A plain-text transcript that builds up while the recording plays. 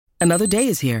Another day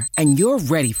is here, and you're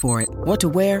ready for it. What to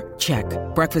wear? Check.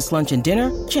 Breakfast, lunch, and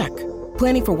dinner? Check.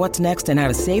 Planning for what's next and how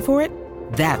to save for it?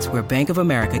 That's where Bank of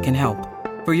America can help.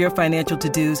 For your financial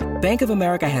to-dos, Bank of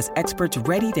America has experts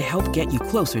ready to help get you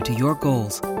closer to your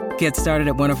goals. Get started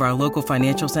at one of our local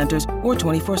financial centers or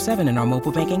 24/7 in our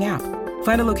mobile banking app.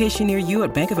 Find a location near you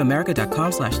at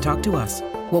bankofamerica.com/talktous.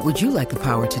 What would you like the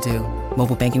power to do?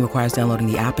 Mobile banking requires downloading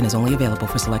the app and is only available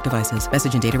for select devices.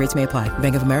 Message and data rates may apply.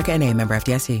 Bank of America N.A., member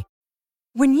FDIC.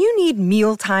 When you need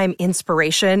mealtime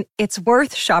inspiration, it's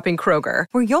worth shopping Kroger,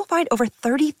 where you'll find over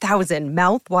 30,000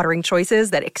 mouth-watering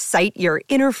choices that excite your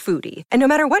inner foodie. And no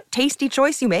matter what tasty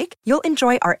choice you make, you'll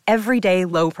enjoy our everyday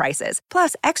low prices,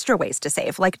 plus extra ways to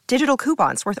save, like digital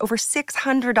coupons worth over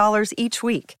 $600 each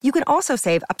week. You can also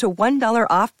save up to $1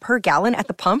 off per gallon at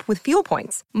the pump with fuel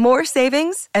points. More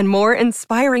savings and more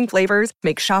inspiring flavors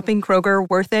make shopping Kroger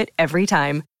worth it every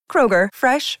time. Kroger,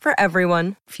 fresh for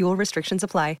everyone. Fuel restrictions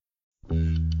apply. Good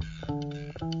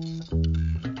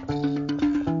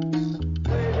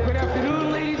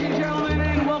afternoon, ladies and gentlemen,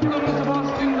 and welcome to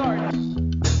Boston Garden.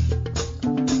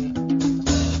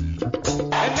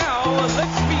 And now,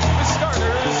 let's meet the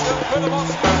starters for the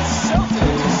Boston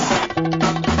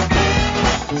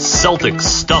Celtics. Celtics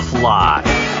Stuff Live.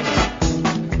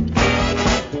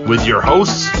 With your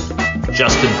hosts,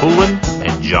 Justin Poulin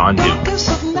and John Duke.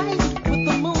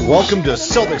 Welcome to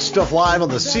Celtics Stuff Live on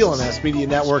the CLNS Media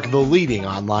Network, the leading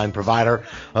online provider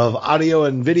of audio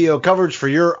and video coverage for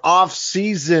your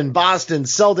off-season Boston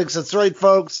Celtics. That's right,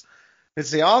 folks.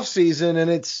 It's the off-season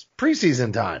and it's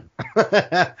preseason time.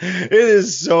 It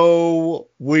is so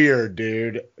weird,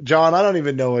 dude. John, I don't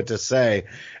even know what to say.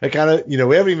 I kind of, we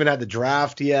haven't even had the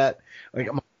draft yet. Like,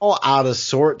 I'm all out of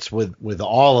sorts with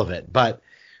all of it. But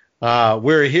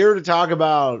we're here to talk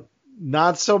about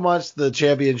not so much the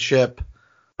championship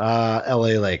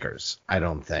LA Lakers, I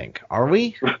don't think. Are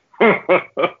we?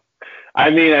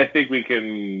 I mean, I think we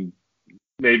can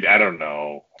maybe, I don't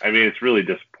know. I mean, it's really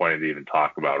disappointing to even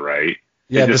talk about, right?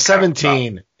 Yeah, the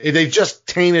 17. They just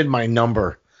tainted my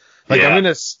number. Like, yeah. I'm in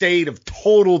a state of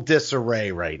total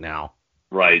disarray right now.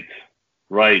 Right.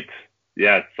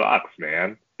 Yeah, it sucks,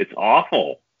 man. It's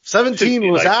awful.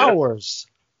 17 was ours.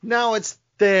 Now it's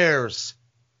theirs.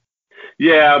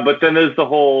 Yeah, but then there's the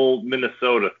whole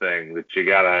Minnesota thing that you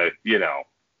gotta,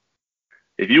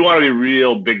 if you want to be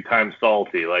real big time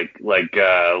salty, like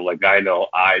I know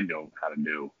how to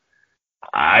do.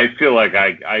 I feel like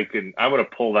I'm gonna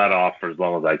pull that off for as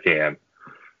long as I can.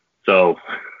 So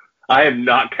I am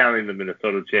not counting the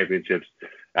Minnesota championships.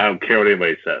 I don't care what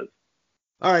anybody says.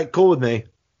 All right, cool with me.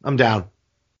 I'm down.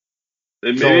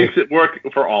 It makes it work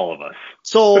for all of us.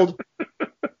 Sold.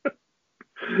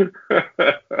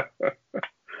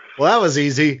 Well, that was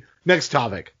easy. Next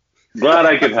topic. Glad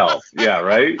I could help. Yeah,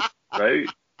 right? All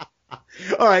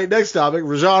right, next topic.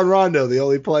 Rajon Rondo, the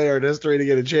only player in history to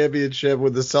get a championship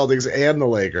with the Celtics and the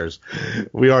Lakers.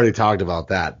 We already talked about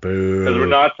that. Boo. Because we're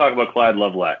not talking about Clyde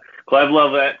Lovellette. Clyde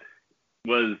Lovellette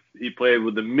he played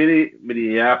with the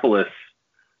Minneapolis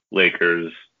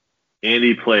Lakers, and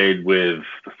he played with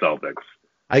the Celtics.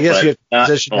 I guess you have to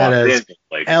position that as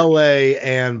LA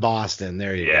and Boston.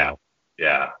 There you go.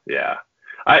 Yeah.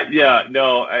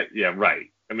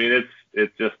 Right. I mean,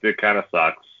 it kind of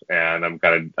sucks, and I'm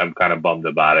kind of bummed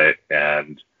about it.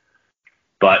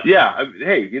 But yeah,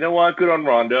 hey, you know what? Good on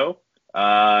Rondo.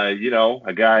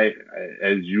 A guy,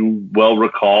 as you well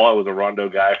recall, I was a Rondo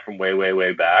guy from way, way,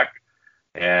 way back,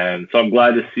 and so I'm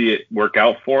glad to see it work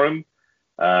out for him.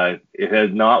 It has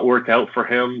not worked out for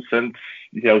him since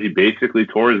he basically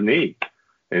tore his knee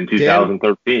in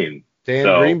 2013.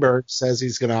 Dan Greenberg says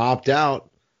he's going to opt out.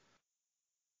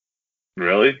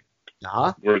 Really?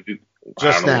 Nah.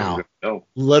 Just now.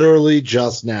 Literally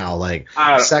just now. Like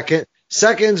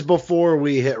seconds before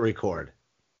we hit record.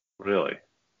 Really?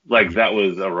 Like that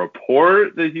was a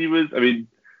report that he was. I mean,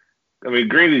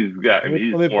 Greeny's got. Let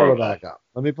me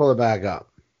pull it back up.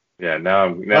 Yeah. Now.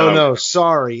 Oh no,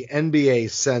 sorry. NBA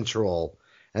Central,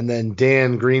 and then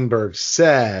Dan Greenberg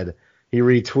said he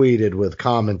retweeted with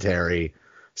commentary.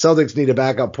 Celtics need a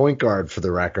backup point guard for the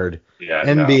record. Yeah,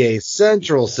 NBA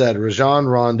Central said Rajon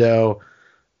Rondo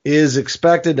is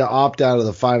expected to opt out of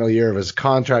the final year of his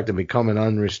contract and become an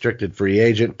unrestricted free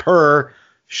agent per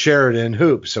Sheridan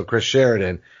Hoops. So Chris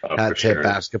Sheridan at Tip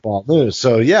Basketball News.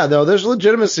 So yeah, no, there's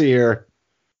legitimacy here.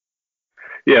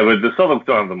 Yeah, but the Celtics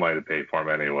don't have the money to pay for him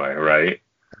anyway, right?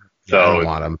 So I don't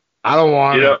want him. I don't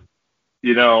want him.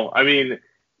 I mean,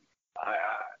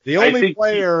 the only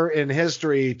player in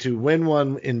history to win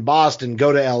one in Boston,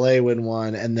 go to LA, win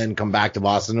one, and then come back to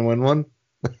Boston and win one.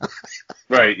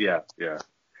 Right, yeah.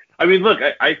 I mean, look,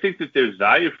 I think that there's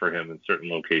value for him in certain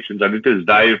locations. I think there's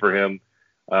value for him.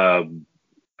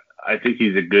 I think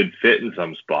he's a good fit in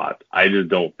some spots. I just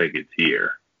don't think it's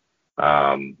here.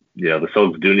 The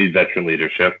Celtics do need veteran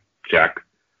leadership. Check.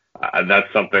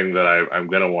 That's something that I'm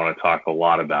going to want to talk a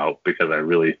lot about because I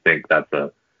really think that's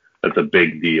a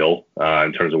big deal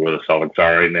in terms of where the Celtics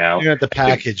are right now. They're going to have to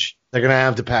package. They're going to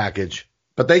have to package,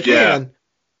 but they can. Yeah.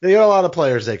 They got a lot of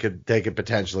players they could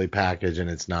potentially package, and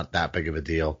it's not that big of a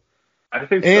deal. I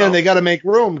think and they got to make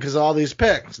room because of all these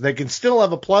picks. They can still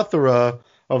have a plethora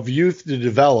of youth to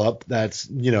develop that's,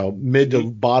 mid to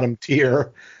bottom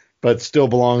tier, but still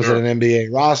belongs in an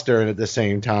NBA roster, and at the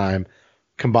same time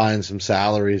combine some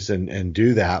salaries and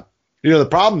do that. The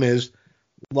problem is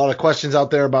a lot of questions out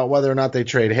there about whether or not they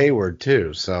trade Hayward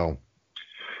too. So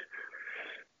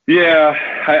yeah,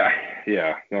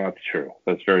 no, that's true.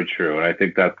 That's very true, and I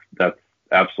think that's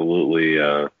absolutely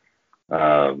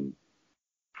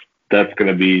that's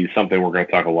going to be something we're going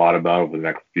to talk a lot about over the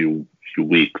next few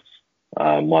weeks,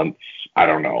 months. I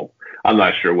don't know. I'm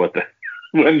not sure when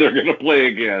they're going to play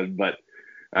again, but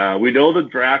we know the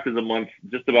draft is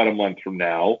just about a month from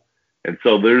now, and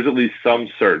so there's at least some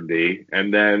certainty.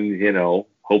 And then,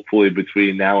 hopefully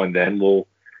between now and then, we'll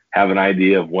have an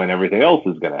idea of when everything else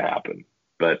is going to happen.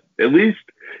 But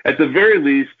at the very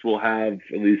least, we'll have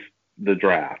at least the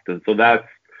draft, and so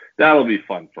that'll be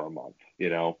fun for a month.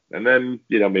 And then,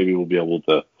 maybe we'll be able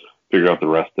to figure out the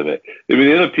rest of it. I mean,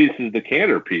 the other piece is the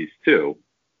Cantor piece too.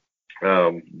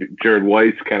 Jared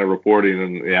Weiss kind of reporting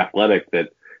in The Athletic that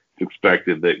it's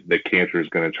expected that Cantor is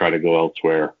going to try to go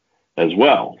elsewhere as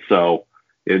well. So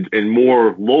in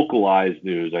more localized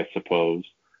news, I suppose,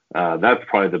 that's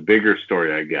probably the bigger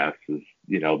story, I guess, is,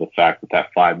 the fact that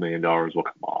 $5 million will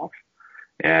come off.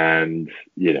 And,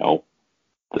 and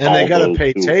they got to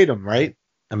pay Tatum, right?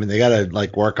 I mean, they got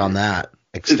to work on that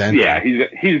extension. Yeah,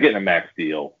 he's getting a max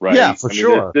deal, right? Yeah, for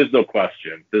sure. There's no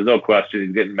question. There's no question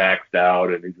he's getting maxed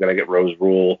out, and he's going to get Rose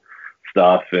Rule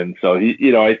stuff. And so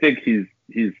I think he's.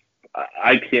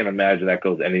 I can't imagine that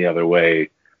goes any other way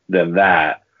than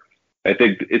that. I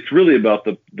think it's really about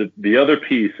the other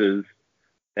pieces,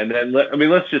 and then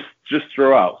let's just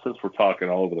throw out, since we're talking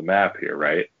all over the map here,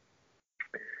 right?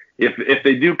 If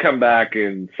they do come back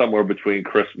in somewhere between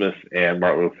Christmas and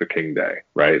Martin Luther King Day,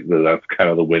 right? That's kind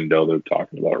of the window they're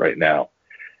talking about right now.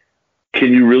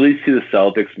 Can you really see the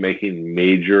Celtics making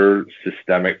major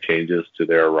systemic changes to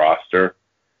their roster?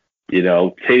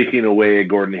 Taking away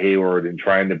Gordon Hayward and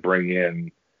trying to bring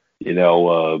in,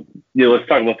 let's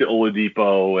talk about the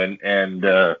Oladipo and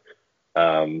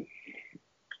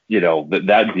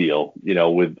that deal,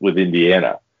 with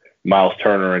Indiana, Miles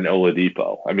Turner and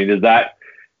Oladipo. I mean,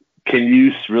 can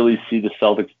you really see the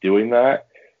Celtics doing that?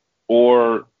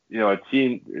 Or, it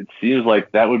seems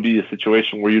like that would be a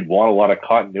situation where you'd want a lot of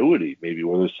continuity, maybe,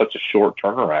 where there's such a short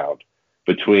turnaround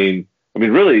between,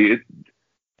 really,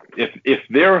 if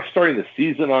they're starting the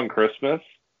season on Christmas,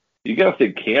 you got to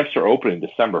think camps are opening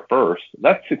December 1st.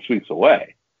 That's 6 weeks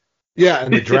away. Yeah,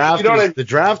 and the draft the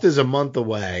draft is a month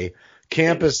away.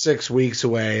 Camp is 6 weeks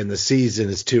away, and the season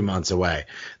is 2 months away.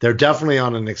 They're definitely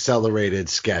on an accelerated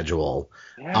schedule.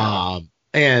 Yeah.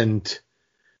 And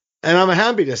I'm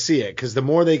happy to see it, because the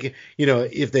more they can,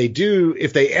 if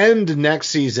they end next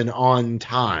season on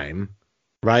time,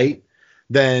 right,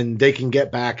 then they can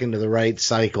get back into the right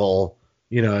cycle,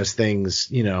 as things,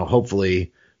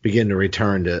 hopefully begin to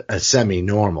return to a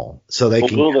semi-normal. So they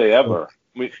can. Will they ever?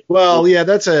 They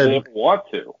want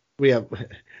to. We have.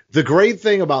 The great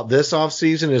thing about this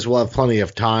offseason is we'll have plenty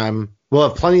of time. We'll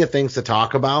have plenty of things to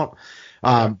talk about.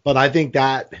 But I think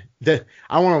that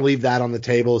I want to leave that on the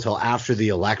table until after the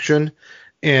election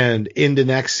and into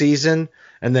next season.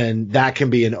 And then that can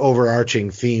be an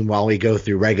overarching theme while we go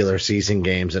through regular season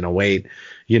games and await,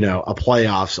 a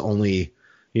playoffs only,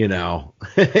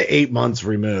 8 months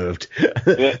removed.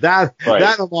 That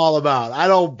I'm all about. I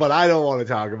don't want to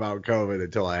talk about COVID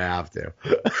until I have to.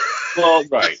 Well,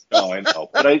 right. No, I know.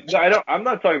 But I'm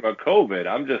not talking about COVID.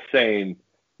 I'm just saying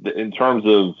that in terms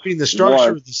of the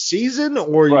structure of the season,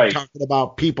 or are you talking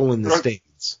about people in the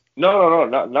stands? No,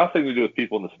 nothing to do with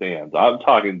people in the stands. I'm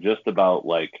talking just about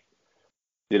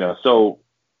so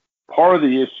part of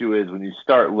the issue is when you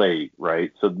start late,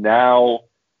 right? So now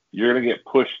you're going to get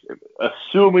pushed,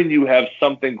 assuming you have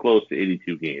something close to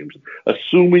 82 games,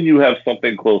 assuming you have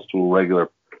something close to a regular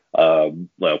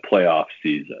playoff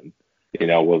season,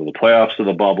 whether the playoffs or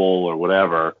the bubble or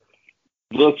whatever.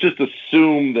 Let's just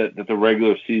assume that the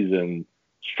regular season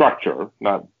structure,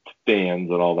 not fans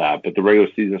and all that, but the regular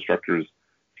season structure is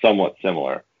somewhat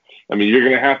similar. You're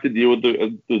going to have to deal with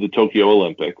the Tokyo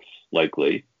Olympics,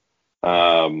 likely.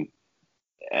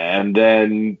 And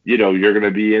then, you're going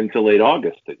to be into late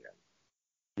August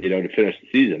again, to finish the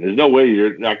season. There's no way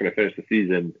you're not going to finish the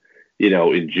season,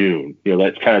 in June.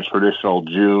 That's kind of traditional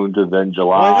June to then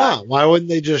July. Why not? Why wouldn't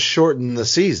they just shorten the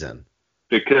season?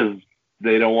 Because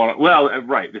they don't want to. Well,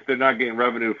 right. If they're not getting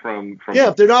revenue from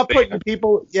if they're not putting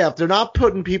people, if they're not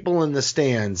putting people in the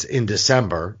stands in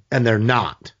December, and they're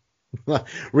not, I'm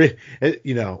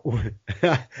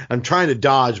trying to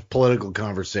dodge political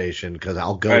conversation because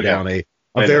I'll go down a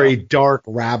very dark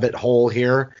rabbit hole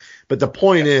here. But the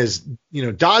point is,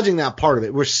 dodging that part of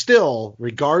it, we're still,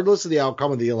 regardless of the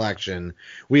outcome of the election,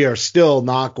 we are still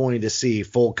not going to see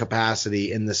full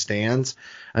capacity in the stands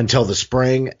until the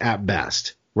spring at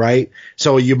best, right?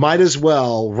 So you might as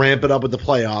well ramp it up with the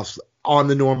playoffs on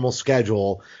the normal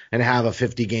schedule and have a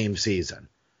 50-game season.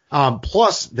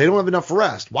 Plus, they don't have enough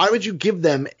rest. Why would you give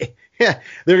them – they're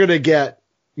going to get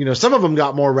 – some of them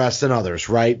got more rest than others,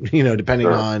 right? Depending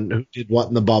on who did what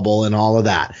in the bubble and all of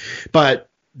that. But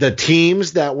the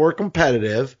teams that were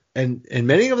competitive, and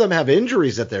many of them have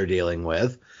injuries that they're dealing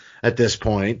with at this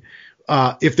point,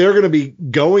 if they're going to be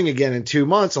going again in 2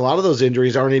 months, a lot of those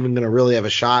injuries aren't even going to really have a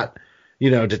shot,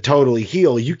 to totally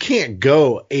heal. You can't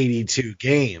go 82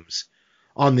 games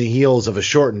on the heels of a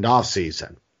shortened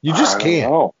offseason. You just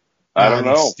can't. I don't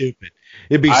know. Stupid.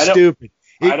 It'd be stupid.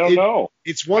 I don't know.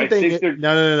 It's one thing.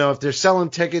 No. If they're selling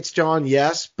tickets, John,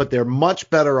 yes, but they're much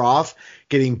better off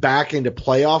getting back into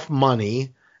playoff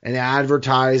money and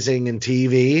advertising and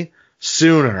TV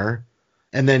sooner,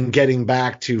 and then getting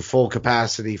back to full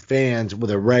capacity fans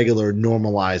with a regular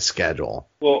normalized schedule.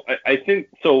 Well, I think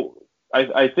so.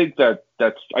 I think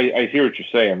that's I hear what you're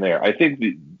saying there. I think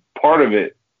the part of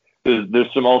it,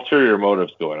 there's some ulterior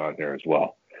motives going on here as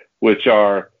well, which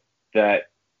are that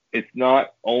it's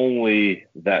not only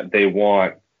that they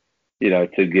want, to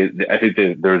get. I think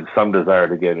there's some desire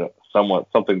to get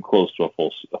something close to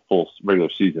a full regular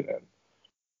season in.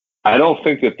 I don't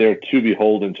think that they're too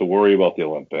beholden to worry about the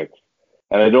Olympics,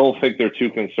 and I don't think they're too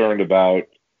concerned about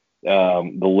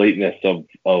the lateness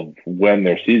of when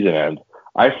their season ends.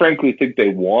 I frankly think they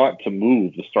want to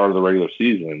move the start of the regular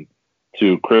season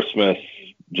to Christmas,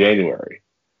 January.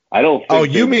 I don't think. Oh,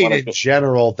 you mean in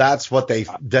general? That's what they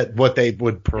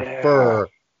would prefer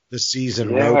the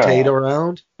season rotate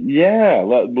around. Yeah,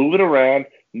 move it around,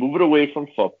 move it away from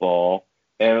football,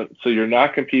 and so you're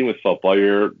not competing with football.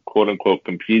 You're quote unquote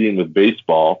competing with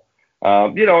baseball.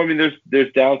 There's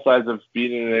downsides of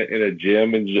being in a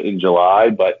gym in July,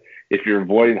 but if you're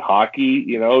avoiding hockey,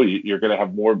 you're going to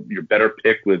have you're better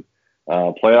picked with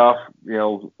playoff,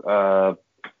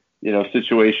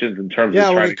 situations in terms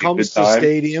of when it comes to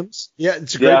stadiums. Yeah,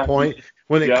 it's a great point.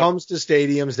 When it comes to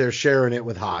stadiums, they're sharing it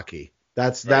with hockey.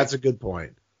 That's a good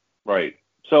point. Right.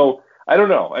 So I don't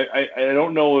know. I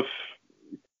don't know if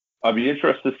I'd be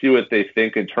interested to see what they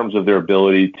think in terms of their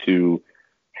ability to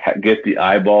get the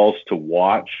eyeballs to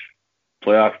watch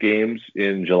playoff games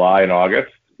in July and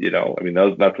August.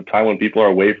 That's the time when people are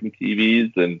away from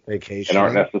TVs and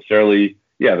aren't necessarily,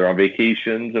 they're on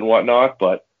vacations and whatnot.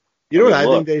 But what I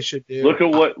think they should do?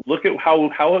 Look at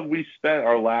how have we spent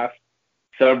our last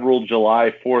several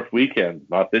July 4th weekends?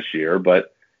 Not this year,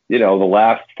 but the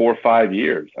last 4 or 5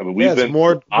 years. I mean, we've been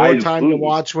more time to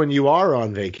watch when you are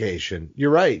on vacation.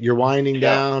 You're right. You're winding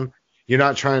down. You're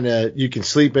not trying to. You can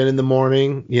sleep in the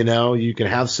morning. You can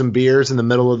have some beers in the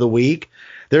middle of the week.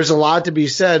 There's a lot to be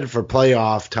said for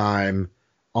playoff time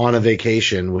on a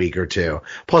vacation week or two.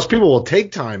 Plus, people will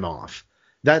take time off.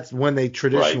 That's when they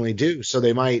traditionally do. So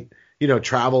they might,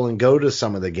 travel and go to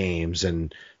some of the games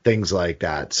and things like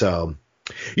that. So,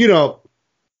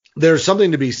 there's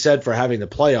something to be said for having the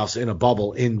playoffs in a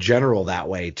bubble in general that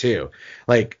way too.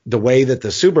 Like the way that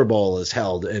the Super Bowl is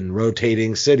held in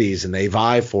rotating cities and they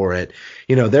vie for it.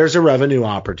 There's a revenue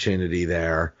opportunity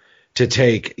there to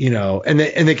take, and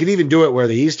they can even do it where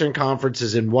the Eastern Conference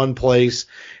is in one place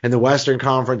and the Western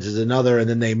Conference is another, and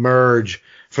then they merge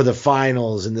for the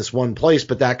finals in this one place.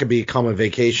 But that could become a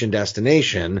vacation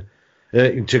destination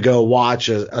to go watch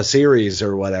a series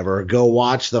or whatever. Go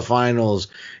watch the finals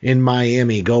in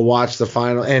Miami. Go watch the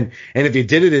final. And if you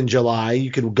did it in July, you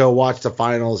could go watch the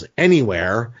finals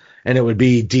anywhere, and it would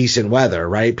be decent weather,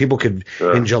 right? People could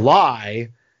in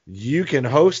July. You can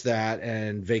host that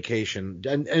and vacation.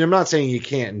 And I'm not saying you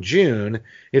can't in June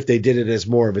if they did it as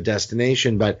more of a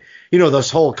destination, but this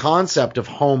whole concept of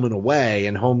home and away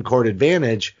and home court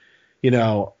advantage,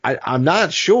 I'm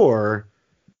not sure.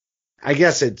 I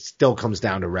guess it still comes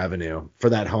down to revenue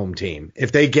for that home team.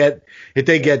 If they get to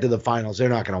the finals, they're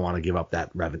not going to want to give up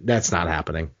that revenue. That's not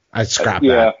happening. I scrap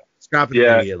that. Scrap it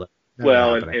immediately.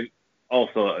 Well, and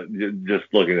also just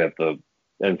looking at the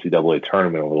NCAA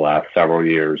tournament over the last several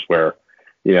years, where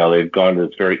they've gone to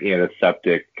this very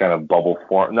antiseptic kind of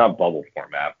not bubble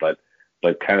format, but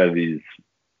kind of these,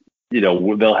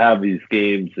 they'll have these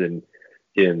games in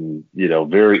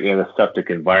very antiseptic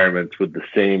environments with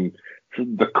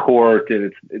the court,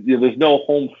 and there's no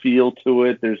home feel to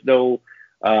it. There's no,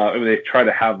 they try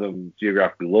to have them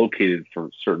geographically located for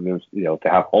certain, to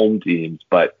have home teams,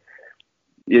 but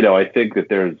I think that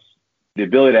there's the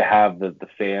ability to have the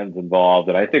fans involved,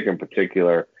 and I think in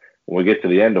particular when we get to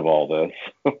the end of all this,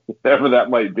 whatever that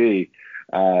might be,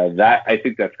 that I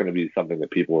think that's going to be something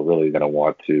that people are really going to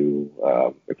want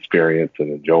to experience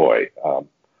and enjoy.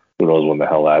 Who knows when the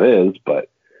hell that is, but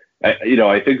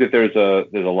I think that there's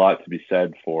a lot to be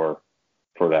said for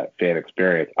that fan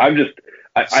experience. I'm just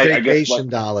staycation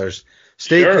dollars,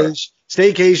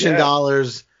 staycation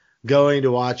dollars going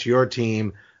to watch your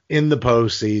team in the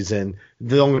postseason.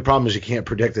 The only problem is you can't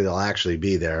predict that they'll actually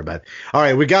be there. But all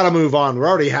right, we got to move on. We're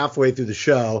already halfway through the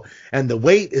show, and the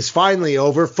wait is finally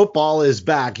over. Football is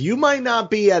back. You might not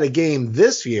be at a game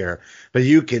this year, but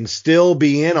you can still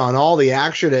be in on all the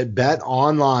action at Bet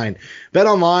Online. Bet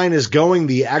Online is going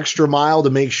the extra mile to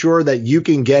make sure that you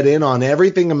can get in on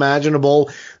everything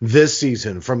imaginable this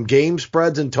season, from game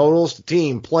spreads and totals to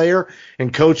team, player,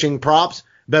 and coaching props.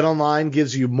 BetOnline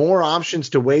gives you more options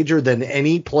to wager than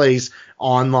any place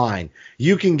online.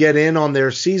 You can get in on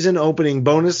their season opening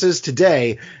bonuses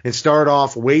today and start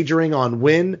off wagering on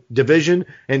win, division,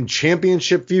 and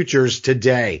championship futures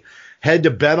today. Head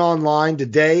to BetOnline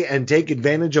today and take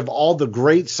advantage of all the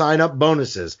great sign-up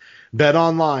bonuses.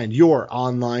 BetOnline, your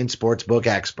online sportsbook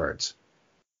experts.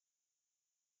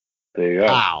 There you go.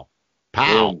 Pow.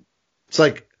 Boom. It's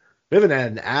like, we haven't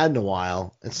had an ad in a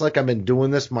while. It's like I've been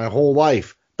doing this my whole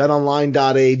life.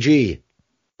 BetOnline.ag.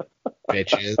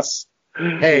 Bitches.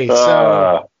 Hey,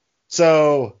 what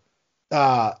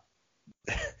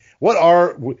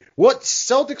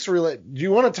Celtics do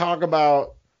you want to talk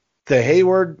about the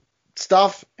Hayward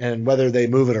stuff and whether they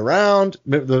move it around,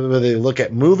 whether they look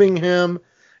at moving him?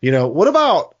 What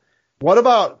about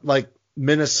like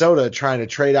Minnesota trying to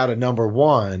trade out a number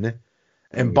one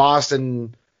and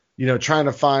Boston, trying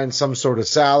to find some sort of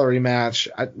salary match?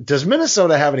 Does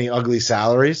Minnesota have any ugly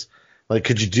salaries? Like,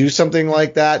 could you do something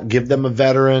like that? Give them a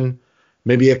veteran,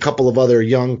 maybe a couple of other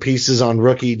young pieces on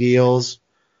rookie deals,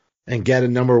 and get a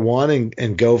number one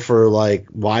and go for like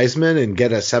Wiseman and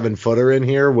get a 7-footer in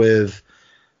here with,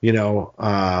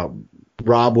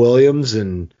 Rob Williams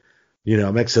and,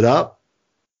 mix it up?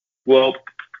 Well,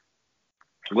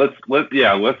 let's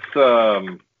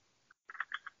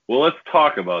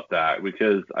talk about that,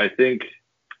 because I think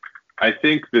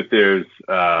that there's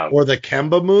or the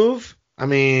Kemba move. I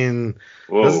mean,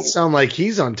 whoa. Doesn't sound like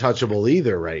he's untouchable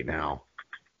either right now.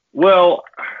 Well,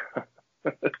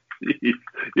 you're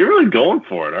really going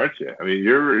for it, aren't you? I mean,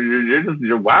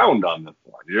 you're wound on this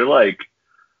one. You're like,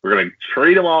 we're gonna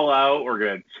trade them all out. We're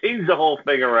gonna change the whole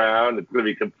thing around. It's gonna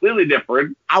be completely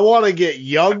different. I want to get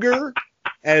younger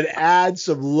and add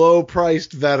some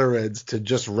low-priced veterans to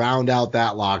just round out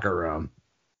that locker room.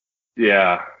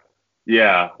 Yeah.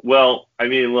 Well, I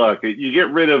mean, look, I think you get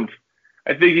rid of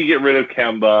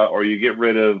Kemba, or you get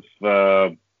rid of,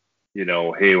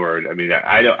 Hayward. I mean,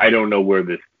 I don't know where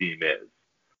this team is.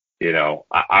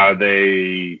 Are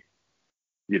they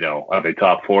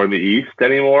top 4 in the East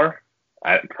anymore?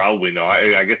 Probably not.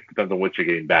 I guess it depends on what you're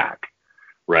getting back,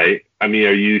 right? I mean,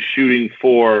 are you shooting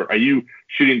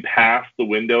past the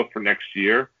window for next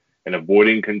year and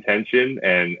avoiding contention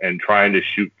and trying to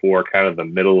shoot for kind of the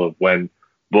middle of when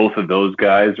both of those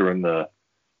guys are in the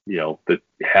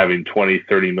having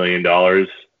 $20-30 million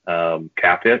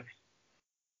cap hits?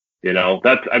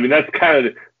 That's kind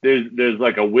of, there's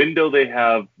like a window they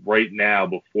have right now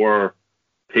before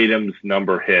Tatum's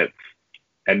number hits,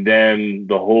 and then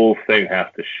the whole thing has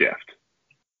to shift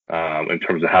in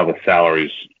terms of how the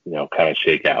salaries kind of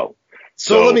shake out.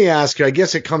 So let me ask you, I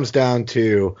guess it comes down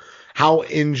to how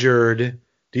injured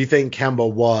do you think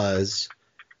Kemba was,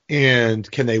 and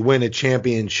can they win a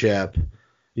championship,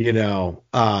 with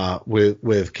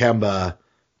Kemba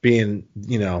being,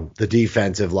 the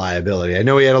defensive liability? I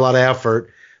know he had a lot of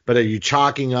effort, but are you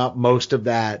chalking up most of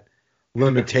that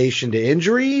limitation to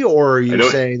injury, or are you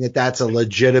saying that that's a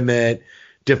legitimate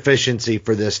deficiency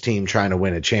for this team trying to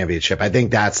win a championship? I think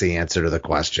that's the answer to the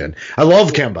question. I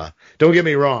love Kemba. Don't get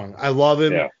me wrong. I love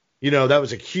him. Yeah. That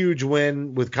was a huge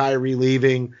win with Kyrie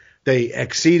leaving. They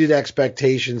exceeded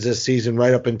expectations this season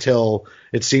right up until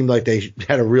it seemed like they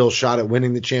had a real shot at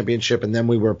winning the championship, and then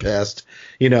we were pissed.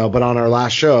 But on our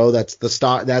last show, that's the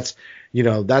stock. That's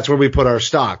where we put our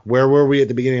stock. Where were we at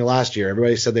the beginning of last year?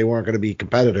 Everybody said they weren't going to be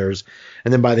competitors,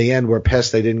 and then by the end, we're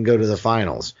pissed they didn't go to the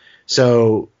finals.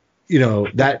 So,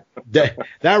 that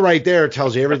right there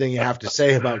tells you everything you have to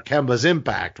say about Kemba's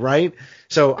impact, right?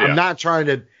 So yeah.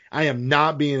 I am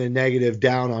not being a negative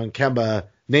down on Kemba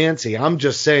Nancy. I'm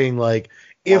just saying, like,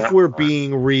 if we're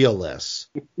being realists,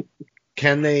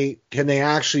 can they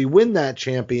actually win that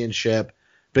championship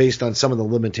based on some of the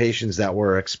limitations that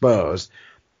were exposed?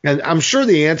 And I'm sure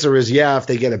the answer is yeah, if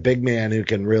they get a big man who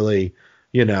can really,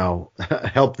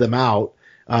 help them out,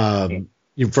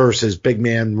 versus big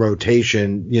man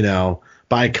rotation,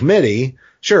 by committee,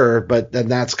 sure, but then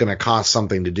that's going to cost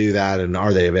something to do that, and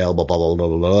are they available, blah, blah, blah,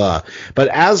 blah, blah. But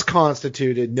as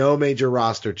constituted, no major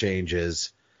roster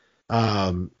changes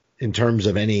in terms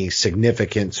of any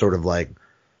significant sort of like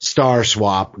star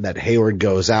swap that Hayward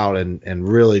goes out and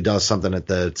really does something at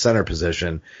the center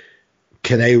position.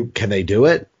 Can they do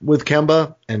it with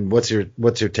Kemba? And what's your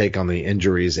take on the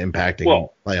injuries impacting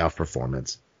playoff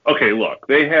performance? Okay, look,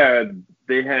 they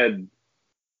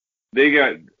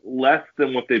got less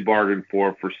than what they bargained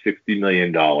for $60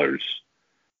 million, or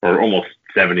almost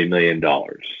 $70 million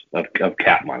of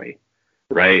cap money,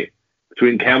 right?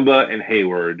 Between Kemba and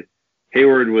Hayward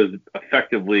was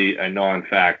effectively a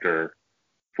non-factor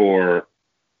for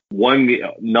one,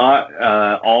 not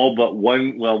all but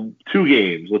one, well, 2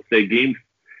 games. Let's say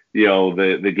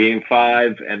the game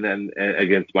 5, and then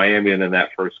against Miami, and then that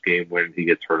first game when he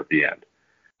gets hurt at the end.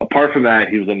 Apart from that,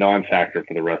 he was a non-factor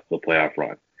for the rest of the playoff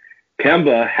run.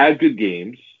 Kemba had good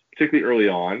games, particularly early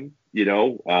on. He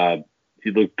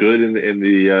looked good in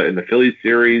the Phillies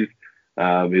series.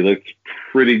 He looked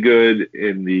pretty good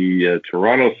in the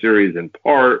Toronto series in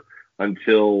part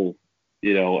until,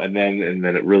 and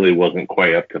then it really wasn't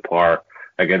quite up to par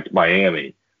against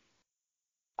Miami.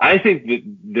 I think that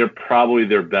they're probably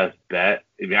their best bet.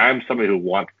 I mean, I'm somebody who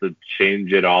wants to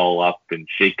change it all up and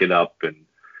shake it up and,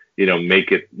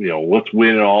 make it, let's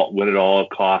win it all at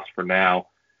cost for now.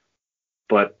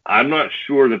 But I'm not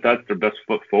sure that that's their best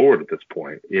foot forward at this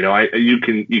point. You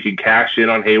can cash in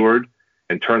on Hayward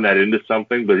and turn that into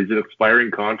something, but he's an expiring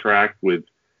contract with,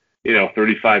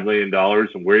 $35 million,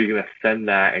 and where are you going to send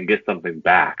that and get something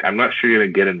back? I'm not sure you're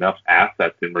going to get enough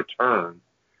assets in return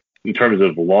in terms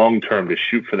of long-term to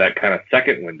shoot for that kind of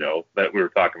second window that we were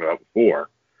talking about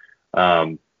before.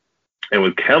 And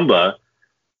with Kemba,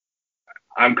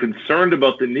 I'm concerned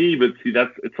about the knee, but see,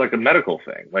 it's like a medical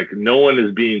thing. Like, no one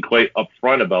is being quite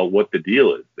upfront about what the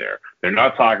deal is there. They're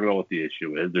not talking about what the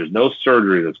issue is. There's no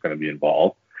surgery that's going to be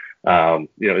involved. Is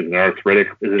it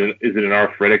an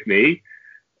arthritic knee?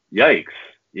 Yikes.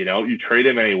 You trade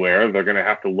him anywhere, they're going to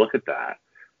have to look at that.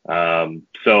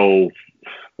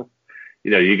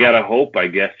 You got to hope, I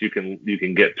guess, you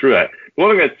can get through that.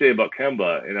 One thing I'd say about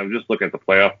Kemba, and I'm just looking at the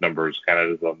playoff numbers kind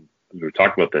of as we were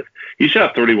talking about this, he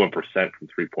shot 31% from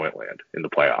three-point land in the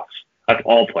playoffs. That's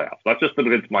all playoffs, not just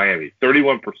against Miami.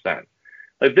 31%.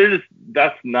 Like,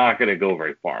 that's not going to go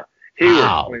very far. Hayward,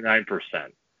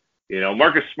 29%.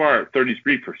 Marcus Smart,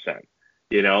 33%.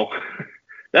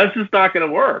 That's just not going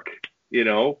to work.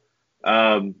 Tatum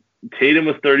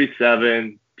was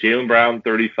 37, Jaylen Brown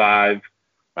 35,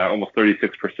 almost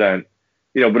 36%.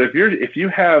 But if you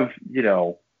have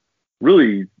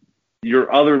really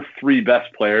your other 3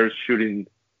 best players shooting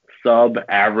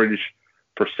sub-average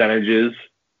percentages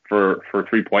for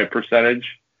 3-point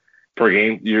percentage per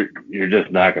game, you're just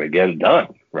not going to get it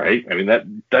done, right? I mean that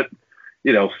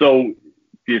so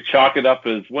you chalk it up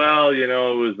as, well, it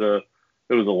was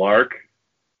a lark,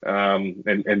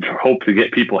 and hope to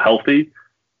get people healthy,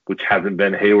 which hasn't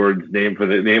been Hayward's name of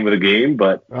the game,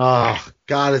 but oh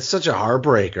God, it's such a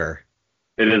heartbreaker.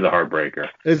 It is a heartbreaker.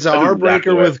 It's a heartbreaker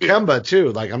exactly with Kemba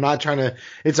too. Like, I'm not trying to.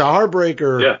 It's a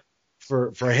heartbreaker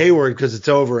for Hayward because it's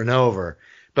over and over.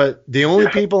 But the only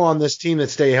people on this team that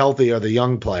stay healthy are the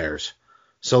young players.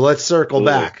 So let's circle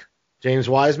back. James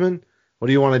Wiseman, what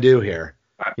do you want to do here?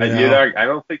 I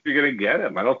don't think you're going to get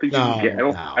him. I don't think you can get.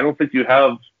 I don't think you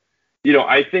have.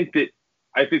 I think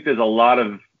there's a lot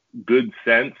of good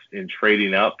sense in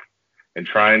trading up and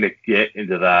trying to get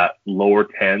into that lower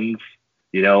 10s.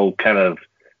 Kind of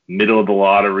middle of the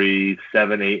lottery,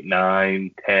 7, 8,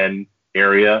 9, 10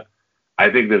 area. I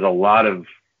think makes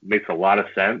a lot of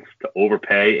sense to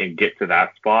overpay and get to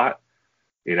that spot.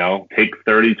 Take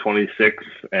 30, 26,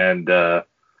 and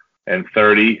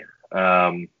 30,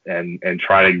 and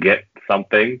try to get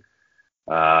something.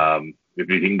 If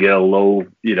you can get a low,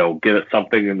 get at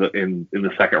something in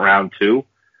the second round too,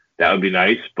 that would be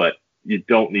nice. But you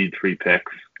don't need 3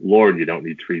 picks. Lord, you don't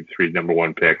need three number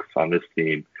 1 picks on this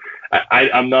team.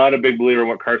 I'm not a big believer in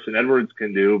what Carson Edwards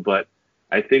can do, but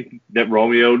I think that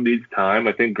Romeo needs time.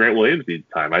 I think Grant Williams needs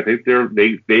time. I think they are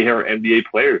NBA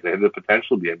players. They have the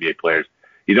potential to be NBA players.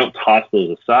 You don't toss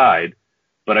those aside,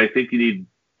 but I think you need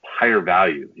higher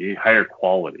value. You need higher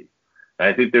quality. And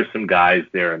I think there's some guys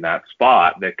there in that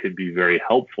spot that could be very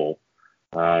helpful.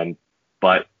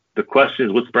 But the question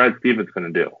is, what's Brad Stevens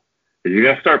going to do? Is he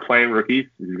going to start playing rookies?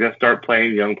 Is he going to start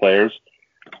playing young players?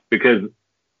 Because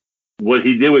what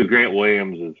he did with Grant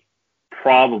Williams is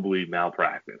probably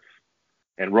malpractice.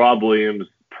 And Rob Williams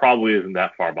probably isn't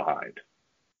that far behind,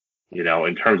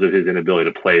 in terms of his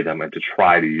inability to play them and to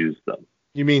try to use them.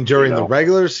 You mean during the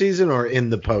regular season or in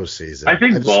the postseason? I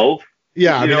think both.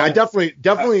 Yeah, I mean, I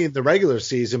definitely in the regular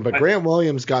season, but Grant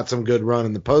Williams got some good run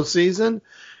in the postseason,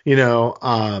 a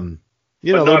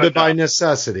little bit by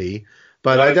necessity.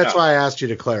 But that's why I asked you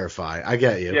to clarify. I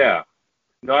get you. Yeah,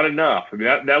 not enough. I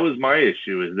mean, that was my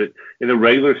issue, is that in the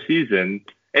regular season,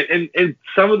 and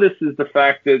some of this is the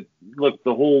fact that, look,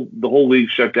 the whole league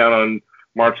shut down on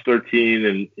March 13,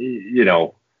 and,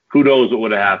 who knows what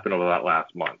would have happened over that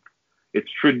last month. It's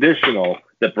traditional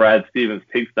that Brad Stevens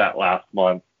takes that last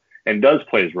month and does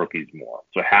play his rookies more.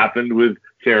 It's what happened with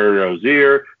Terry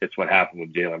Rozier. It's what happened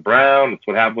with Jaylen Brown. It's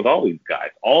what happened with all these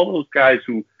guys. All those guys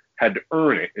who had to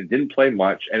earn it and didn't play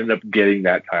much ended up getting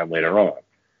that time later on.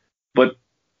 But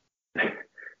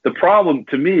the problem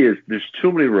to me is there's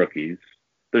too many rookies.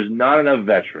 There's not enough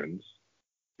veterans.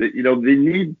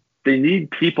 That they need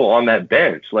people on that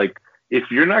bench. Like, if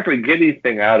you're not going to get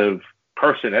anything out of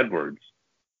Carson Edwards,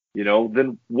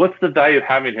 then what's the value of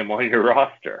having him on your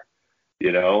roster?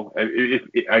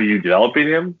 Are you developing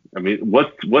him? I mean,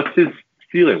 what's his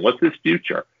ceiling? What's his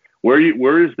future? Where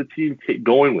is the team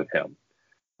going with him?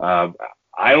 I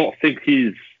don't think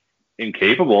he's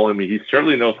incapable. I mean, he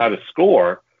certainly knows how to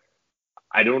score.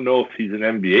 I don't know if he's an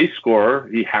NBA scorer.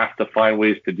 He has to find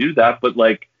ways to do that. But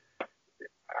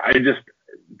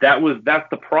that's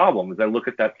the problem as I look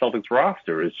at that Celtics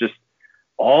roster. It's just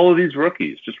all of these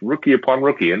rookies, just rookie upon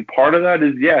rookie. And part of that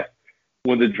is, yes,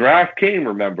 when the draft came,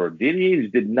 remember, Danny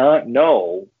Ainge did not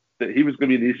know that he was going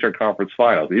to be in the Eastern Conference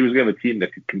Finals. He was going to have a team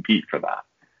that could compete for that.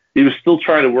 He was still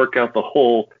trying to work out the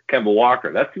whole Kemba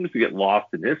Walker. That seems to get lost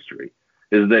in history,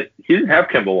 is that he didn't have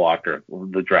Kemba Walker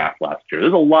in the draft last year.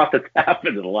 There's a lot that's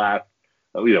happened in the last,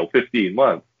 15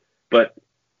 months. But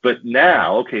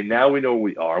now we know where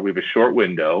we are. We have a short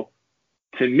window.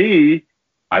 To me,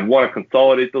 I'd want to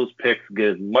consolidate those picks,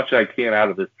 get as much as I can out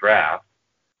of this draft,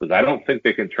 because I don't think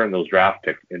they can turn those draft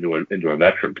picks into a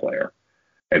veteran player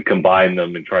and combine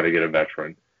them and try to get a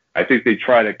veteran. I think they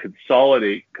try to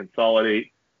consolidate,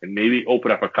 and maybe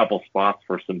open up a couple spots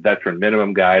for some veteran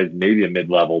minimum guys, maybe a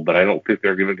mid-level, but I don't think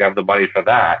they're going to have the money for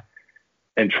that,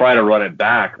 and try to run it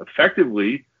back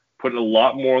effectively, putting a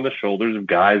lot more on the shoulders of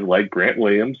guys like Grant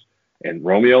Williams and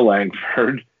Romeo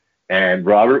Langford and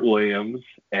Robert Williams,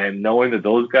 and knowing that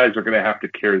those guys are going to have to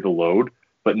carry the load,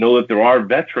 but know that there are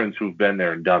veterans who've been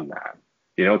there and done that.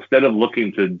 Instead of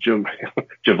looking to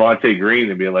Javonte Green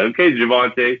and being like, okay,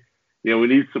 Javonte,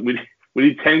 we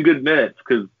need 10 good minutes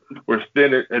because we're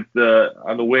thin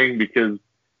on the wing because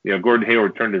Gordon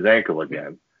Hayward turned his ankle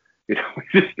again.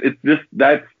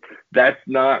 That's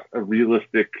not a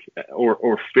realistic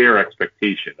or fair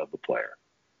expectation of the player.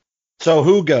 So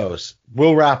who goes?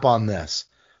 We'll wrap on this.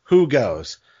 Who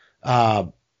goes?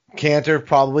 Cantor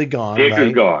probably gone. Cantor's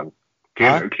right? Gone.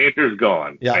 Cantor's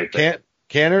gone. Yeah,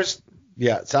 Cantor's.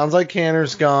 Yeah, it sounds like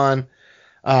Cantor's gone.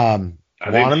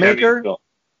 Wanamaker.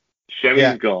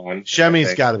 Shemmy's gone.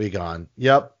 Shemmy's got to be gone.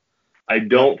 Yep. I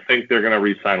don't think they're going to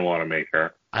re-sign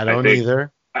Wanamaker. I don't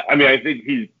either. I mean, I think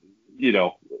he's,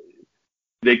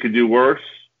 they could do worse,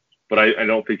 but I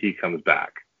don't think he comes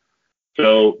back.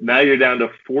 So now you're down to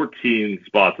 14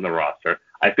 spots in the roster.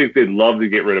 I think they'd love to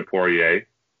get rid of Poirier.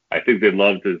 I think they'd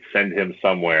love to send him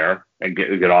somewhere and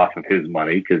get off of his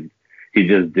money because he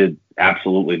just did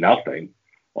absolutely nothing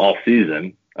all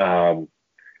season.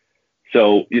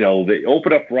 So, they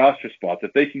open up roster spots.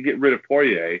 If they can get rid of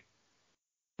Poirier,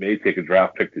 may take a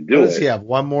draft pick to do it. Does he have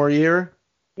one more year?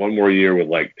 One more year with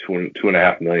like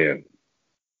 $2.5 million.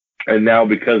 And now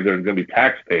because there's going to be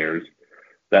taxpayers,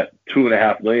 that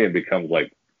 $2.5 million becomes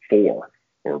like $4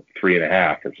 or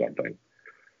 $3.5 or something.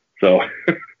 So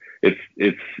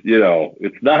it's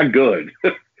not good.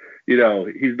 He's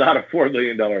not a $4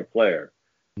 million player.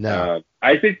 No.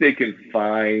 I think they can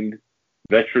find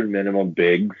veteran minimum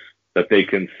bigs that they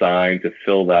can sign to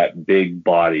fill that big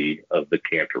body of the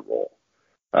Cantor role.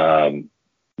 And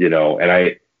if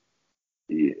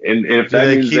do that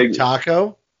they means keep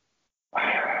Taco?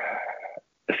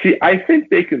 See, I think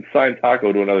they can sign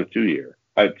Taco to another 2-year,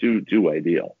 two-way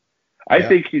deal. I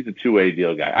think he's a two-way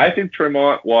deal guy. I think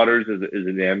Tremont Waters is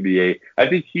an NBA. I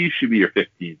think he should be your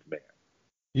 15th man.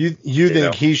 You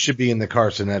think he should be in the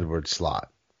Carson Edwards slot?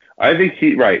 I think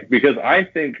because I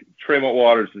think Tremont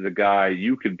Waters is a guy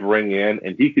you could bring in,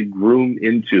 and he could groom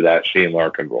into that Shane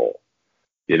Larkin role.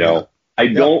 You know, Yeah. I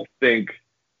don't think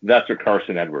that's what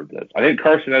Carson Edwards is. I think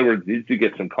Carson Edwards needs to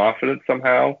get some confidence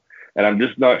somehow, and I'm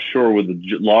just not sure with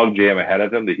the log jam ahead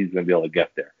of him that he's going to be able to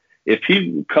get there. If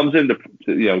he comes into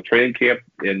training camp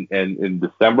in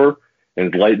December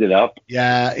and is lighting it up,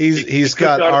 he's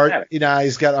got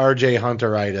RJ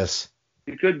Hunteritis.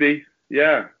 He could be,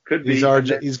 could be. He's got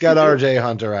RJ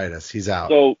Hunteritis. He's out.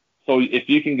 So if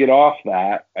you can get off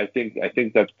that, I think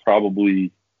that's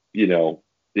probably,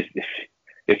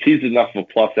 if he's enough of a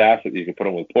plus asset you can put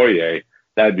him with Poirier,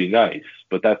 that'd be nice.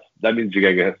 But that means you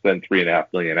gotta spend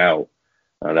 $3.5 million out.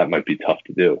 That might be tough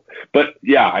to do. But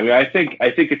yeah, I mean, I think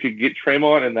if you get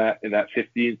Tremont in that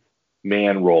 15th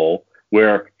man role,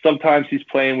 where sometimes he's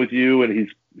playing with you and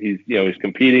he's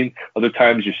competing, other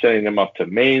times you're setting him up to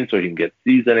main so he can get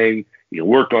seasoning, he can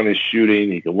work on his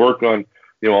shooting, he can work on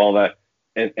all that,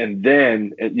 and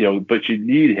then but you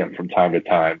need him from time to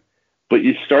time. But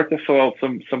you start to fill out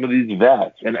some of these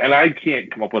vets, and I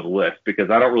can't come up with a list because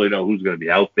I don't really know who's going to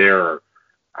be out there. Or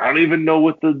I don't even know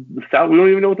what the salary. We don't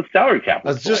even know what the salary cap is.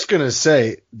 I was just going to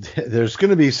say there's going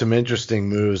to be some interesting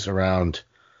moves around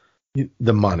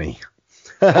the money.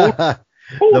 The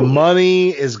money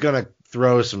is going to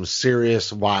throw some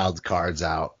serious wild cards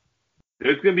out.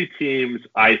 There's going to be teams,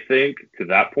 I think, to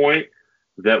that point,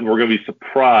 that we're going to be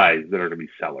surprised that are going to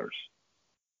be sellers.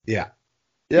 Yeah.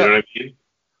 You know what I mean?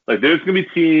 Like, there's going to be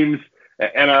teams,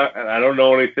 and I don't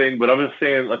know anything, but I'm just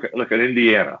saying, look at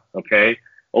Indiana, okay?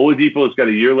 Oladipo has got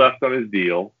a year left on his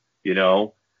deal,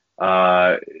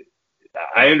 I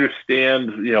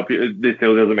understand, they say it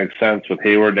doesn't make sense with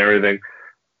Hayward and everything.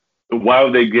 Why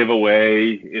would they give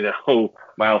away,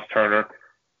 Miles Turner?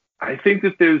 I think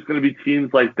that there's going to be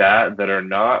teams like that are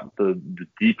not the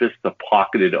deepest of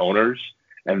pocketed owners,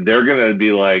 and they're going to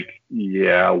be like,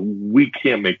 yeah, we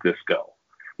can't make this go.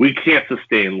 We can't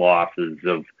sustain losses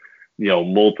of,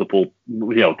 multiple,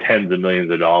 tens of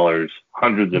millions of dollars,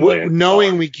 hundreds of millions.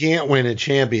 Knowing we can't win a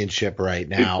championship right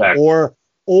now, exactly.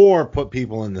 or put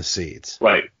people in the seats.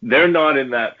 Right. They're not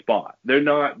in that spot. They're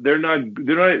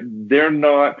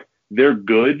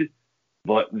good,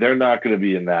 but they're not going to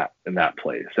be in that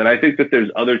place. And I think that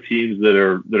there's other teams that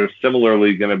are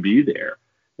similarly going to be there.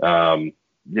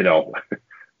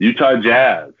 Utah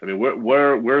Jazz. I mean,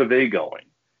 where are they going?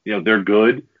 They're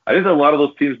good. I think that a lot of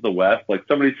those teams in the West, like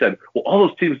somebody said, well, all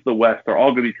those teams in the West are all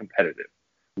going to be competitive.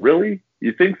 Really?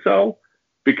 You think so?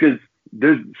 Because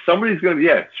somebody's going to be,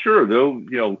 sure, though,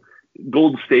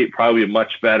 Golden State probably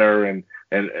much better, and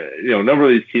a number of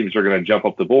these teams are going to jump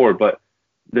up the board, but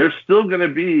there's still going to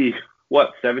be,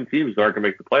 7 teams that aren't going to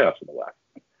make the playoffs in the West.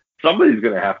 Somebody's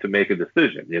going to have to make a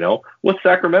decision, What's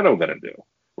Sacramento going to do,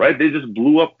 right? They just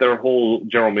blew up their whole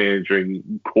general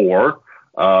managing core.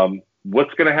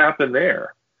 What's going to happen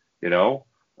there?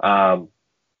 The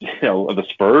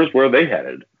Spurs, where are they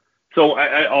headed? So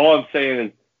all I'm saying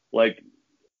is, like,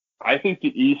 I think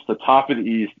the top of the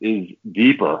East is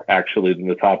deeper, actually, than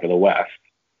the top of the West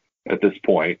at this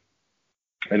point.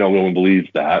 I know no one believes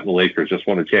that. The Lakers just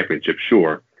won a championship,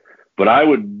 sure. But I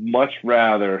would much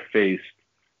rather face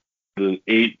the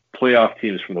 8 playoff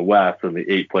teams from the West than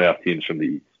the 8 playoff teams from the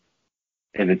East.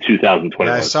 And in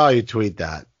 2021. I saw you tweet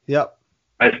that. Yep.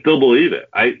 I still believe it.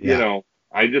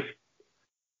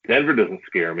 Denver doesn't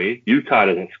scare me. Utah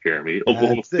doesn't scare me.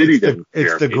 Oklahoma City doesn't scare me.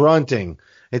 It's the grunting.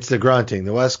 It's the grunting.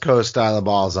 The West Coast style of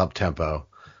ball is up tempo,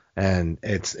 and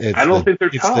it's. I don't think they're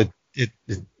tough.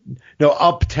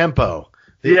 Up tempo.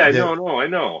 I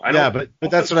know.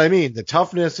 But that's what I mean. The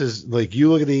toughness is like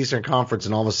you look at the Eastern Conference,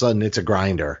 and all of a sudden it's a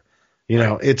grinder.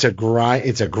 It's a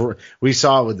grind. We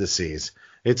saw it with the C's.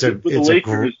 The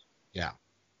Lakers.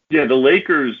 The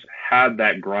Lakers had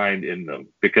that grind in them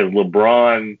because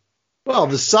LeBron. Well,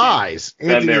 the size,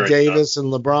 Anthony Davis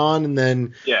and LeBron, and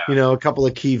then a couple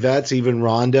of key vets, even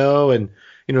Rondo, and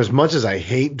as much as I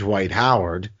hate Dwight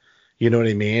Howard, you know what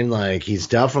I mean? Like, he's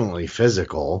definitely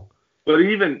physical. But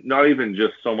not even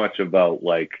just so much about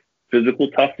like physical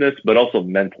toughness, but also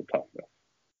mental toughness.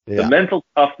 Yeah. The mental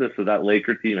toughness that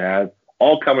Laker team has,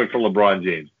 all coming from LeBron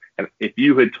James. And if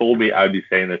you had told me I'd be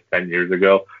saying this 10 years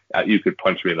ago, you could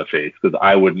punch me in the face because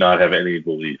I would not have any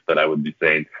belief that I would be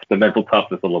saying the mental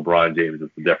toughness of LeBron James is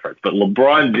the difference. But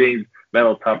LeBron James'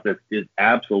 mental toughness is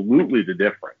absolutely the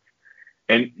difference.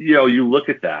 And, you look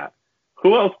at that.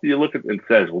 Who else do you look at and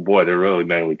says, well, boy, they're really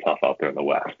mentally tough out there in the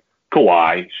West?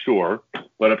 Kawhi, sure.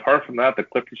 But apart from that, the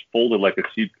Clippers folded like a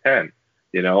cheap 10.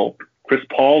 Chris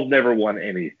Paul's never won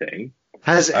anything.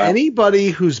 Has anybody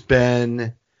who's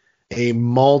been a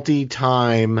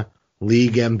multi-time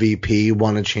league MVP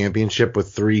won a championship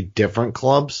with 3 different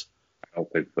clubs?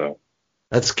 don't think so.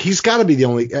 He's got to be the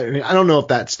only. I mean, I don't know if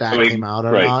that stat came out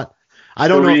or not. I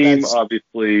don't know. Kareem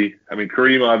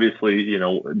obviously,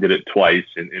 did it twice,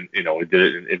 and he did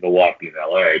it in Milwaukee and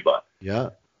LA. But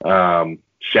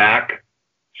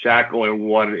Shaq only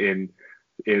won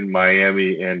in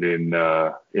Miami and in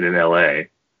LA.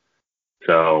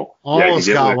 So almost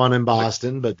got one in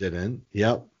Boston, but didn't.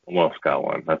 Yep. Almost got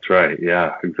one. That's right.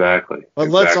 Yeah, exactly. But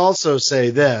let's also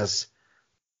say this.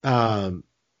 Even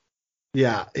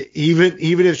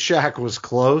if Shaq was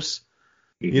close,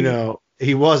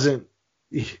 he wasn't.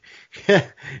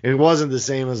 It wasn't the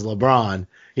same as LeBron.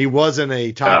 He wasn't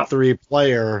a top 3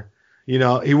 player.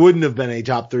 He wouldn't have been a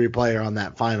top 3 player on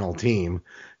that final team,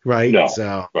 right? No,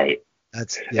 so right.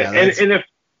 And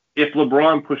if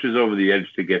LeBron pushes over the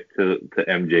edge to get to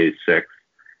MJ's 6,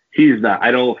 he's not.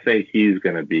 I don't think he's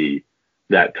going to be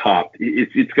that top.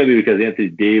 It's going to be because Anthony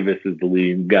Davis is the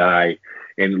leading guy,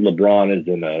 and LeBron is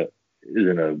in a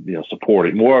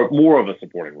supporting more of a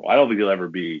supporting role. I don't think he'll ever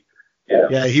be.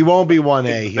 Yeah, he won't be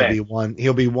 1A.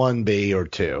 He'll be 1B or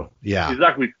 2. Yeah, he's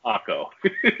not going to be Taco.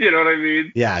 You know what I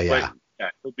mean? Yeah.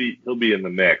 But, he'll be in the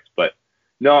mix. But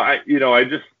no,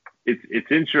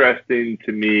 it's interesting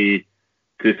to me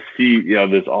to see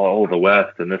this all the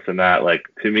West and this and that. Like,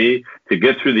 to me, to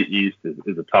get through the East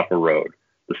is a tougher road.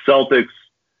 The Celtics,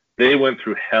 they went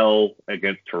through hell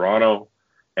against Toronto,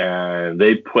 and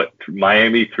they put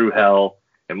Miami through hell,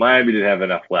 and Miami didn't have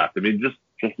enough left. I mean, just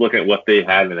look at what they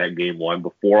had in that game 1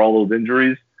 before all those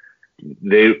injuries.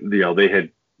 They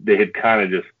had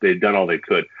kind of they'd done all they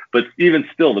could. But even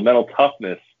still, the mental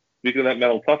toughness, speaking of that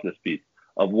mental toughness piece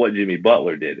of what Jimmy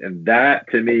Butler did. And that,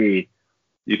 to me,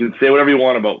 you can say whatever you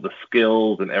want about the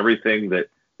skills and everything that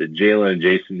Jalen and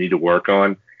Jason need to work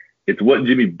on. It's what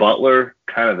Jimmy Butler,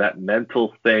 kind of that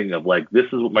mental thing of like, this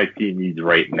is what my team needs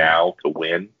right now to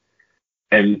win.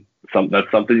 And that's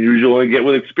something you usually get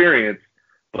with experience.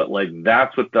 But,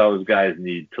 that's what those guys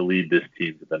need to lead this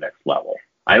team to the next level.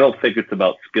 I don't think it's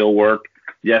about skill work.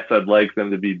 Yes, I'd like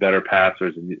them to be better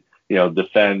passers and,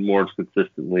 defend more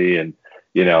consistently and,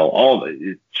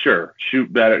 sure,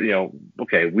 shoot better.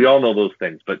 Okay, we all know those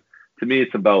things. But to me,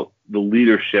 it's about the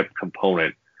leadership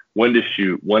component, when to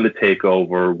shoot, when to take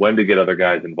over, when to get other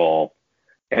guys involved.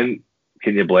 And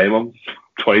can you blame them?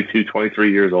 22,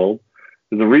 23 years old.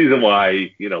 There's a reason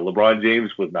why, LeBron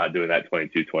James was not doing that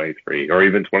 22, 23, or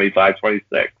even 25,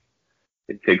 26.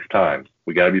 It takes time.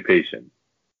 We got to be patient.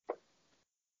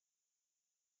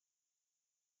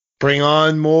 Bring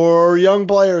on more young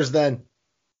players then.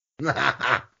 All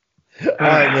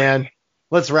right, man.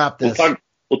 Let's wrap this. How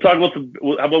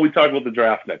about we talk about the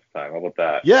draft next time? How about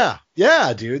that?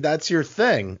 Yeah, dude. That's your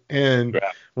thing. And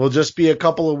we'll just be a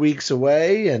couple of weeks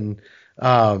away, and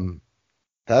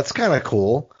that's kind of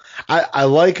cool. I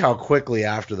like how quickly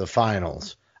after the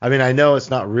finals. I mean, I know it's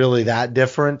not really that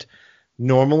different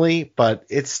normally, but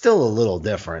it's still a little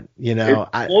different, It's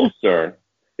closer.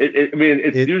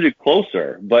 It's usually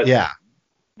closer, but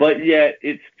yet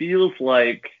it feels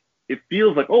like,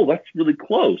 oh, that's really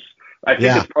close. I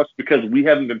think it's probably because we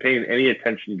haven't been paying any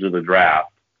attention to the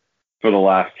draft for the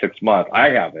last 6 months.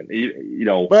 I haven't,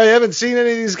 Well, I haven't seen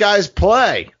any of these guys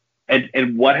play.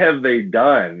 And what have they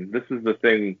done? This is the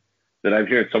thing that I'm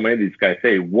hearing so many of these guys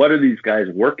say. What are these guys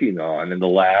working on in the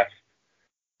last,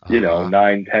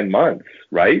 9-10 months,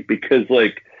 right? Because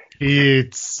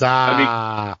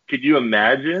pizza. Could you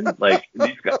imagine?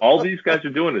 All these guys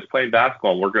are doing is playing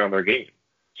basketball and working on their game.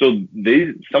 So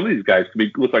some of these guys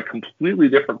could look like completely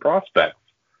different prospects,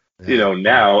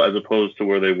 now as opposed to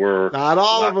where they were. Not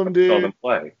all of them, dude. Them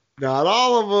play. Not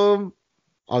all of them.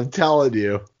 I'm telling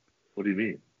you. What do you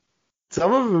mean?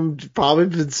 Some of them probably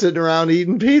been sitting around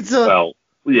eating pizza. Well,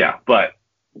 yeah, but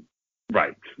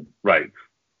right.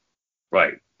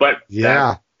 But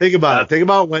yeah, think about it. Think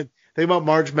about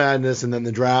March Madness and then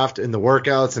the draft and the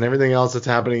workouts and everything else that's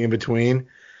happening in between.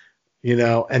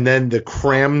 And then the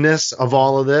cramness of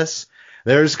all of this.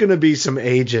 There's going to be some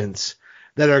agents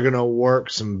that are going to work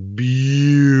some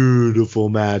beautiful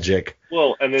magic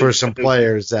for some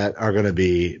players that are going to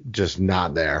be just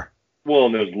not there. Well,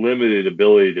 and there's limited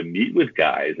ability to meet with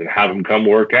guys and have them come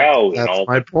work out. That's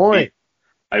my point.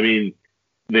 I mean,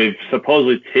 they've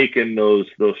supposedly taken those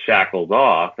shackles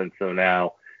off, and so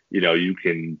now, you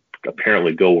can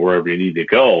apparently go wherever you need to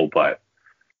go. But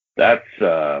that's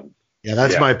my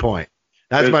point.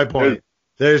 That's my point.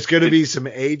 There's going to be some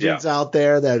agents out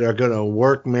there that are going to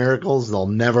work miracles they'll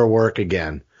never work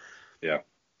again. Yeah,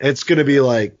 it's going to be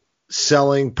like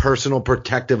selling personal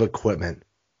protective equipment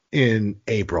in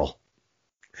April.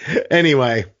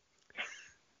 Anyway.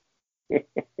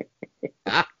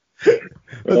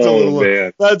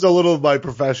 Man. That's a little of my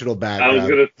professional background. I was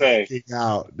going to say.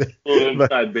 Out.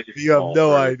 Inside baseball, you have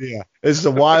no idea. It's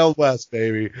the Wild West,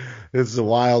 baby. It's the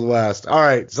Wild West. All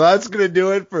right, so that's going to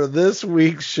do it for this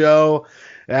week's show.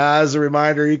 As a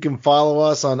reminder, you can follow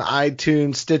us on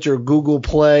iTunes, Stitcher, Google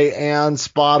Play, and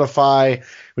Spotify.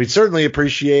 We'd certainly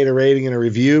appreciate a rating and a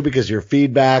review because your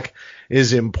feedback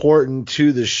is important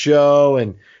to the show.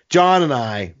 And John and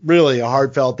I, really a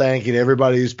heartfelt thank you to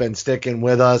everybody who's been sticking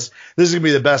with us. This is going to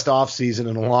be the best off season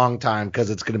in a long time because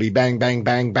it's going to be bang, bang,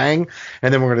 bang, bang.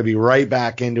 And then we're going to be right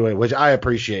back into it, which I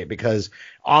appreciate because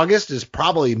August is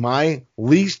probably my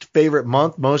least favorite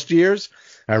month most years.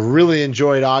 I really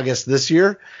enjoyed August this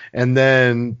year. And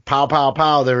then pow, pow,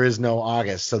 pow, there is no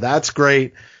August. So that's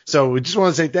great. So we just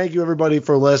want to say thank you, everybody,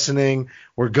 for listening.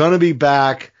 We're going to be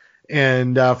back.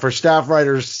 And for staff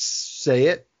writers, say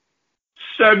it.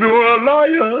 Samuel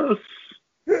Elias.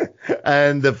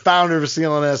 And the founder of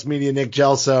CLNS Media, Nick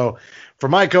Gelso. For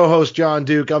my co-host, John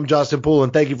Duke, I'm Justin Poole,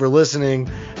 and thank you for listening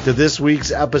to this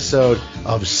week's episode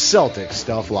of Celtics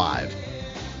Stuff Live.